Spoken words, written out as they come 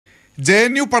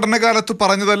JNU പഠനകാലത്ത്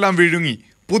പറഞ്ഞതെല്ലാം വിഴുങ്ങി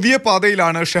പുതിയ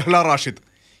പാതയിലാണ് ഷെഹ്ല റാഷിദ്.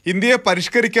 ഇന്ത്യയെ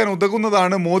പരിഷ്കരിക്കാൻ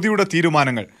ഉതകുന്നതാണ് മോദിയുടെ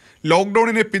തീരുമാനങ്ങൾ.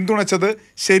 ലോക്ക്ഡൌണിനെ പിന്തുണച്ചത്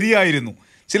ശരിയായിരുന്നു.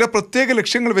 ചില പ്രത്യേക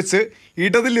ലക്ഷ്യങ്ങൾ വെച്ച്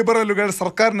ഇടത് ലിബറലുകൾ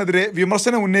സർക്കാരിനെതിരെ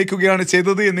വിമർശനം ഉന്നയിക്കുകയാണ്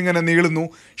ചെയ്തത് എന്നിങ്ങനെ നീളുന്നു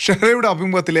ഷെഹ്ലയുടെ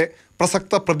അഭിമുഖത്തിലെ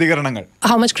പ്രസക്ത പ്രതികരണങ്ങൾ.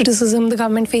 How much criticism the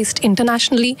government faced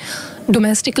internationally,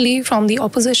 domestically from the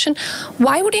opposition.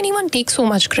 Why would anyone take so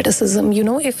much criticism,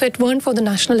 if it weren't for the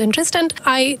national interest? And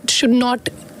I should not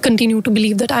continue to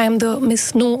believe that I am the Miss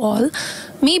Know-all.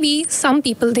 Maybe some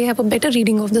people, they have a better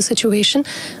reading of the situation.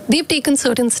 They've taken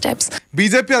certain steps.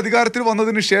 Bjpയ അധികാരത്തിൽ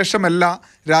വന്നതിന് ശേഷമല്ല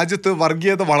രാജ്യത്ത്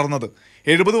വർഗീയത വളർന്നത്.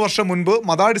 70 വർഷം മുൻപ്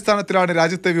മതാടിസ്ഥാനത്തിലാണ്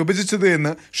രാജ്യത്തെ വിഭജിച്ചത്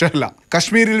എന്ന് ഷെഹ്ല.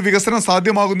 കശ്മീരിൽ വികസനം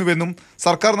സാധ്യമാകുന്നുവെന്നും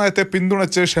സർക്കാർ നയത്തെ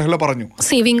പിന്തുണച്ച് ഷെഹ്ല പറഞ്ഞു.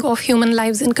 Saving of human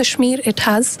lives in Kashmir, it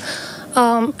has.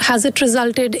 Has it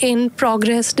resulted in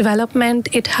progress, development?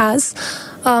 It has.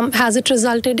 Has it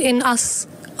resulted in us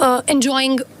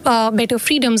enjoying better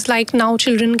freedoms, like now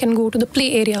children can go to the play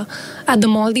area at the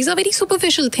mall? These are very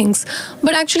superficial things,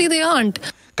 but actually they aren't.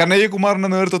 കനയ്യകുമാറിന്റെ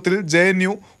നേതൃത്വത്തിൽ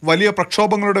JNU വലിയ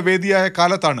പ്രക്ഷോഭങ്ങളുടെ വേദിയായ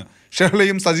കാലത്താണ്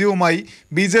ഷെഹ്ലയും സജീവമായി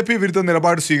BJP വിരുദ്ധ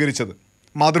നിലപാട് സ്വീകരിച്ചത്.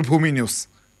 Mathrubhumi news,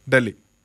 Delhi.